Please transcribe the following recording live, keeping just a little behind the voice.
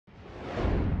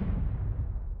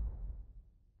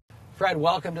Fred,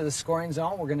 welcome to the Scoring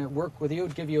Zone. We're going to work with you,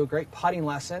 give you a great putting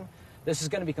lesson. This is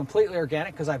going to be completely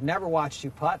organic because I've never watched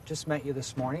you putt, just met you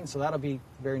this morning, so that'll be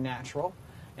very natural.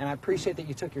 And I appreciate that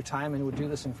you took your time and would do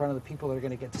this in front of the people that are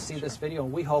going to get to see this video,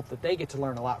 and we hope that they get to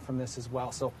learn a lot from this as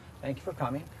well. So thank you for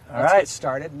coming. Let's get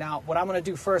started. Now, what I'm going to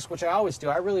do first, which I always do,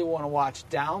 I really want to watch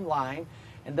down line,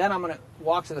 and then I'm going to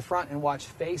walk to the front and watch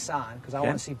face on because I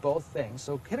want to see both things.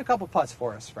 So hit a couple putts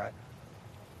for us, Fred.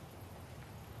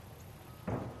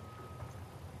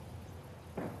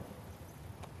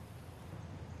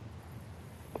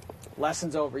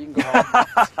 Lesson's over. You can go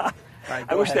home. Right,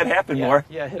 I wish that happened more.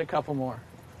 Yeah, hit a couple more.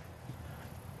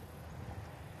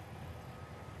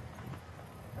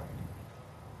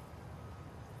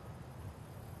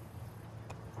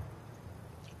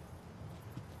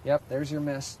 Yep, there's your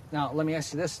miss. Now, let me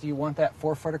ask you this. Do you want that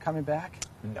 4-footer coming back?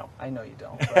 No. I know you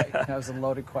don't, right? That was a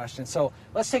loaded question. So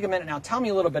let's take a minute now. Tell me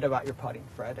a little bit about your putting,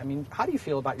 Fred. I mean, how do you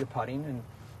feel about your putting? And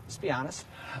just be honest.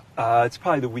 It's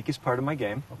probably the weakest part of my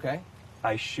game. Okay.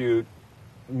 I shoot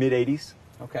mid-80s.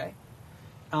 Okay.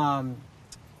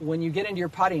 When you get into your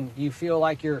putting, do you feel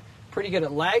like you're pretty good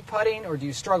at lag putting, or do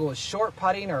you struggle with short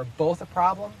putting, or both a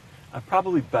problem? I'm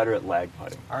probably better at lag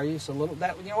putting. Are you? So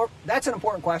that's an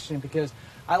important question because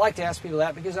I like to ask people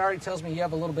that because it already tells me you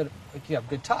have a little bit, like you have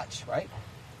good touch, right?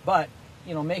 But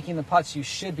making the putts you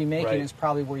should be making is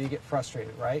probably where you get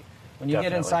frustrated, right? When you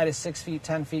get inside of 6 feet,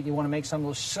 10 feet, you want to make some of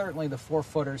those, certainly the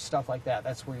 4-footers, stuff like that.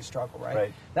 That's where you struggle,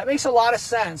 right? That makes a lot of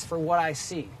sense for what I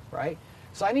see, right?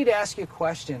 So I need to ask you a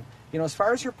question. As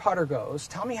far as your putter goes,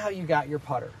 tell me how you got your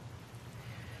putter.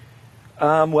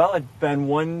 Well, I'd been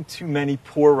one too many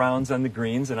poor rounds on the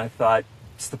greens, and I thought,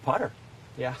 it's the putter.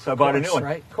 Yeah. So I bought a new one.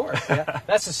 Right? Of course, yeah.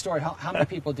 That's the story. How many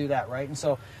people do that, right? And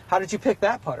so how did you pick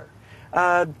that putter?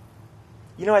 I'd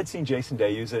seen Jason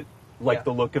Day use it. Liked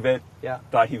the look of it. Yeah.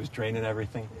 Thought he was draining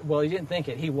everything. Well, you didn't think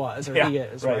it. He was, or he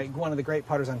is, right? One of the great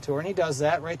putters on tour. And he does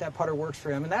that, right? That putter works for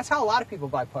him. And that's how a lot of people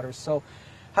buy putters. So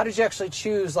how did you actually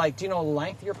choose, do you know the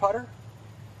length of your putter?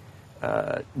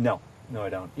 No. No, I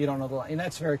don't. You don't know the length. And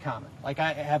that's very common. Like,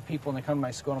 I have people, and they come to my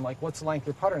school, and I'm like, what's the length of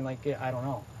your putter? And I don't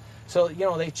know. So,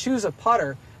 they choose a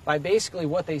putter by basically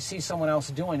what they see someone else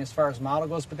doing as far as model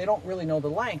goes, but they don't really know the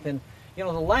length. And, the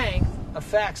length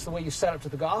affects the way you set up to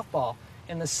the golf ball.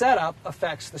 And the setup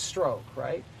affects the stroke,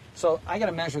 right? So I got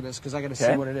to measure this because I got to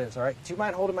see what it is, all right? Do you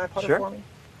mind holding my putter for me?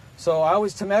 So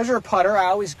to measure a putter, I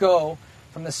always go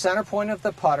from the center point of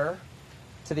the putter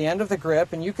to the end of the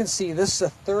grip, and you can see this is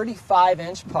a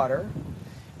 35-inch putter.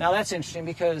 Now that's interesting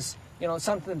because, it's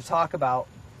something to talk about.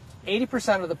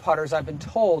 80% of the putters, I've been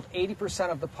told 80%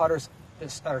 of the putters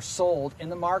that are sold in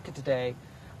the market today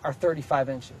are 35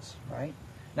 inches, right?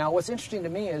 Now what's interesting to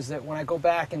me is that when I go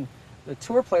back and the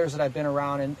tour players that I've been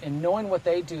around and knowing what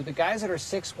they do, the guys that are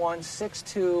 6'1",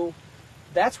 6'2",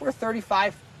 that's where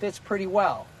 35 fits pretty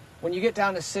well. When you get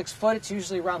down to 6 foot, it's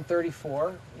usually around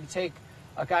 34. You take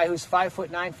a guy who's 5'9",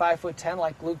 5'10",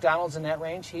 like Luke Donald's in that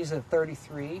range, he's a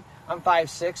 33. I'm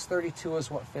 5'6", 32 is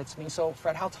what fits me. So,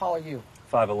 Fred, how tall are you?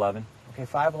 5'11". Okay,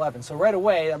 5'11". So right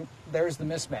away, there's the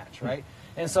mismatch, right?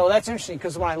 And so that's interesting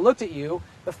because when I looked at you,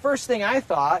 the first thing I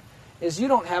thought is you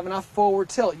don't have enough forward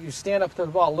tilt. You stand up to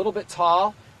the ball a little bit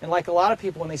tall, and like a lot of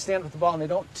people, when they stand up to the ball and they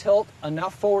don't tilt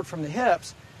enough forward from the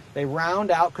hips, they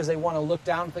round out because they want to look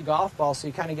down at the golf ball, so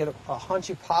you kind of get a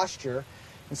hunchy posture.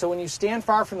 And so when you stand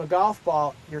far from the golf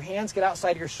ball, your hands get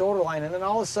outside of your shoulder line, and then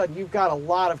all of a sudden you've got a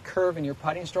lot of curve in your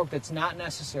putting stroke that's not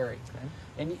necessary.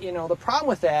 And, the problem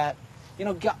with that,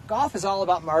 golf is all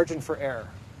about margin for error.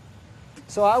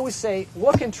 So I always say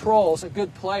what controls a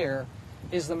good player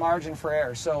is the margin for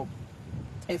error. So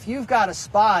if you've got a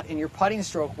spot in your putting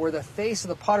stroke where the face of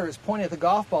the putter is pointing at the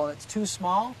golf ball and it's too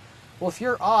small, well, if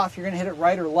you're off, you're going to hit it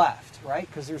right or left, right?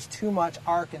 Because there's too much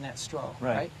arc in that stroke,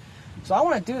 right? So I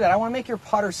want to do that. I want to make your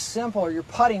putter simple, or your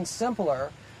putting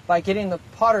simpler, by getting the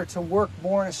putter to work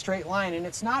more in a straight line. And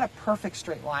it's not a perfect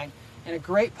straight line. In a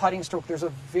great putting stroke, there's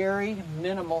a very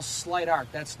minimal slight arc.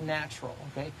 That's natural,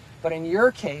 okay? But in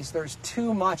your case, there's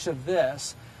too much of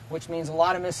this, which means a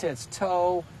lot of mishits.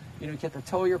 Toe, you get the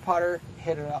toe of your putter,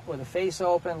 hit it up with the face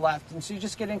open, left, and so you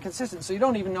just get inconsistent. So you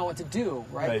don't even know what to do,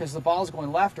 right? Because the ball's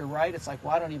going left or right. It's like,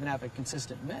 well, I don't even have a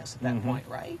consistent miss at that point,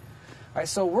 right? All right,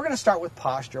 so we're going to start with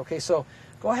posture, okay? So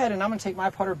go ahead, and I'm going to take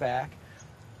my putter back.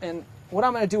 And what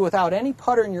I'm going to do without any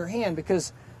putter in your hand,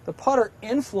 because the putter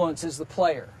influences the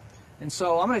player. And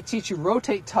so I'm going to teach you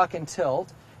rotate, tuck, and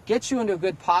tilt, get you into a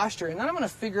good posture, and then I'm going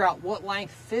to figure out what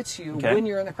length fits you when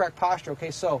you're in the correct posture,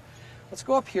 okay? So let's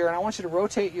go up here, and I want you to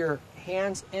rotate your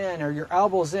hands in or your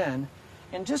elbows in,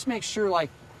 and just make sure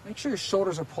your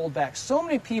shoulders are pulled back. So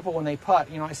many people when they putt,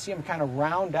 I see them kind of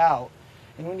round out,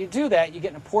 And when you do that, you get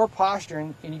in a poor posture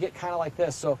and you get kind of like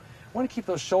this. So you want to keep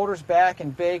those shoulders back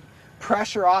and big.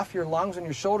 Pressure off your lungs. When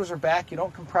your shoulders are back, you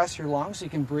don't compress your lungs so you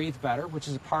can breathe better, which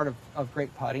is a part of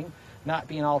great putting, not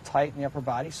being all tight in the upper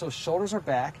body. So shoulders are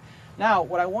back. Now,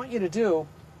 what I want you to do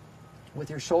with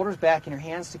your shoulders back and your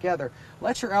hands together,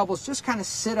 let your elbows just kind of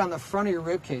sit on the front of your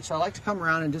rib cage. So I like to come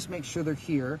around and just make sure they're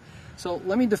here. So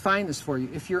let me define this for you.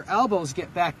 If your elbows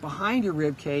get back behind your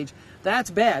rib cage,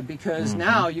 that's bad because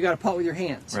now you got to putt with your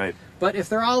hands. Right. But if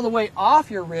they're all the way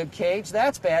off your rib cage,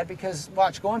 that's bad because,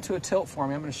 watch, go into a tilt for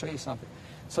me. I'm going to show you something.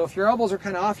 So if your elbows are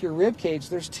kind of off your rib cage,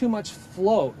 there's too much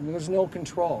float and there's no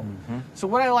control. So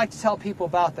what I like to tell people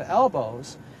about the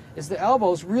elbows is the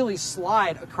elbows really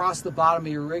slide across the bottom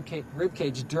of your rib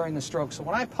cage during the stroke. So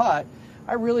when I putt,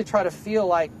 I really try to feel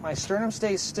like my sternum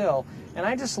stays still, and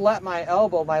I just let my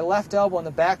elbow, my left elbow in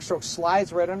the backstroke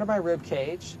slides right under my rib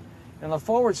cage. In the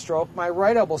forward stroke, my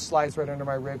right elbow slides right under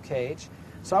my rib cage.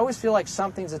 So I always feel like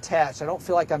something's attached. I don't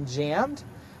feel like I'm jammed,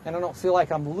 and I don't feel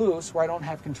like I'm loose where I don't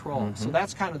have control. So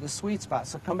that's kind of the sweet spot.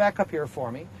 So come back up here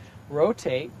for me.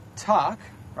 Rotate, tuck,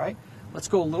 right? Let's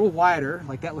go a little wider,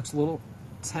 like that looks a little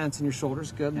tense in your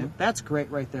shoulders. Good. That's great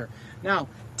right there. Now,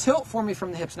 tilt for me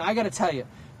from the hips. Now, I got to tell you,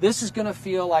 this is going to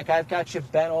feel like I've got you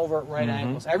bent over at right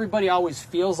angles. Everybody always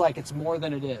feels like it's more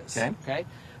than it is. Okay?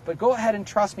 But go ahead and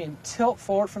trust me and tilt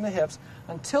forward from the hips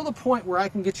until the point where I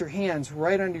can get your hands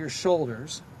right under your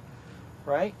shoulders,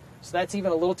 right? So that's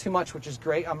even a little too much, which is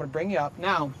great. I'm going to bring you up.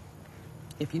 Now,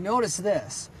 if you notice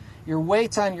this, your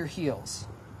weight's on your heels,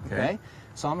 okay?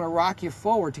 So I'm going to rock you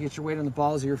forward to get your weight on the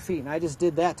balls of your feet. And I just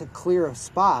did that to clear a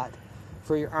spot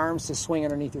for your arms to swing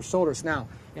underneath your shoulders. Now,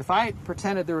 if I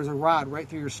pretended there was a rod right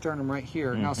through your sternum right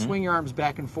here, now swing your arms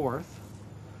back and forth.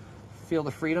 Feel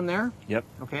the freedom there? Yep.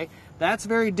 Okay. That's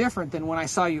very different than when I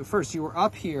saw you at first. You were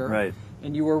up here. Right.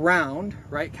 And you were round,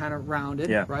 right? Kind of rounded,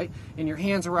 right? And your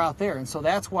hands are out there. And so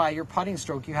that's why your putting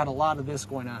stroke, you had a lot of this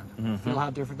going on. Feel how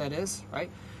different that is, right?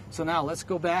 So now let's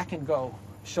go back and go.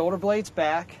 Shoulder blades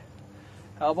back.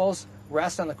 Elbows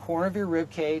rest on the corner of your rib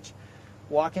cage.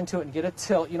 Walk into it and get a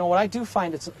tilt. You know what I do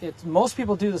find, it's most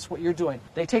people do this, what you're doing.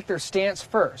 They take their stance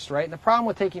first, right? And the problem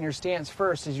with taking your stance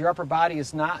first is your upper body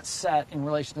is not set in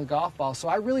relation to the golf ball. So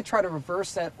I really try to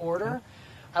reverse that order.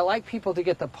 I like people to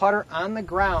get the putter on the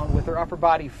ground with their upper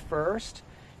body first.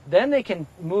 Then they can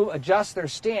adjust their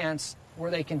stance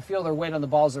where they can feel their weight on the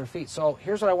balls of their feet. So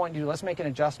here's what I want you to do. Let's make an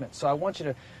adjustment. So I want you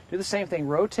to do the same thing.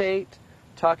 Rotate,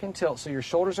 tuck, and tilt. So your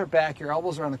shoulders are back, your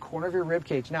elbows are on the corner of your rib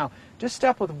cage. Now, just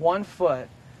step with one foot,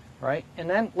 right? And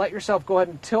then let yourself go ahead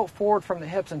and tilt forward from the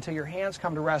hips until your hands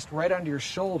come to rest right under your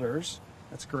shoulders.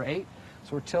 That's great.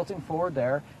 So we're tilting forward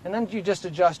there. And then you just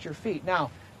adjust your feet.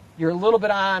 Now, you're a little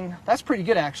bit on, that's pretty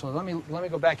good actually. Let me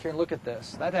go back here and look at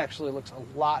this. That actually looks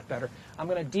a lot better. I'm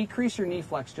going to decrease your knee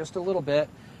flex just a little bit,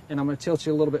 and I'm going to tilt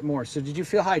you a little bit more. So did you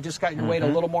feel how I just got your weight a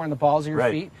little more in the balls of your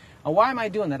feet? And why am I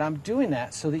doing that? I'm doing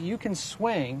that so that you can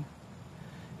swing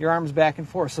your arms back and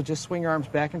forth. So just swing your arms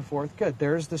back and forth. Good.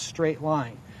 There's the straight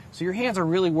line. So your hands are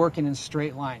really working in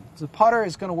straight line. So the putter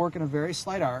is going to work in a very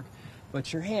slight arc,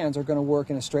 but your hands are going to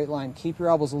work in a straight line. Keep your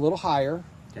elbows a little higher,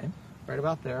 right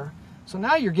about there. So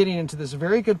now you're getting into this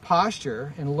very good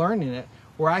posture and learning it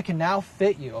where I can now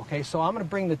fit you, okay? So I'm going to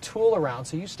bring the tool around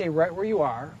so you stay right where you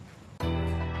are.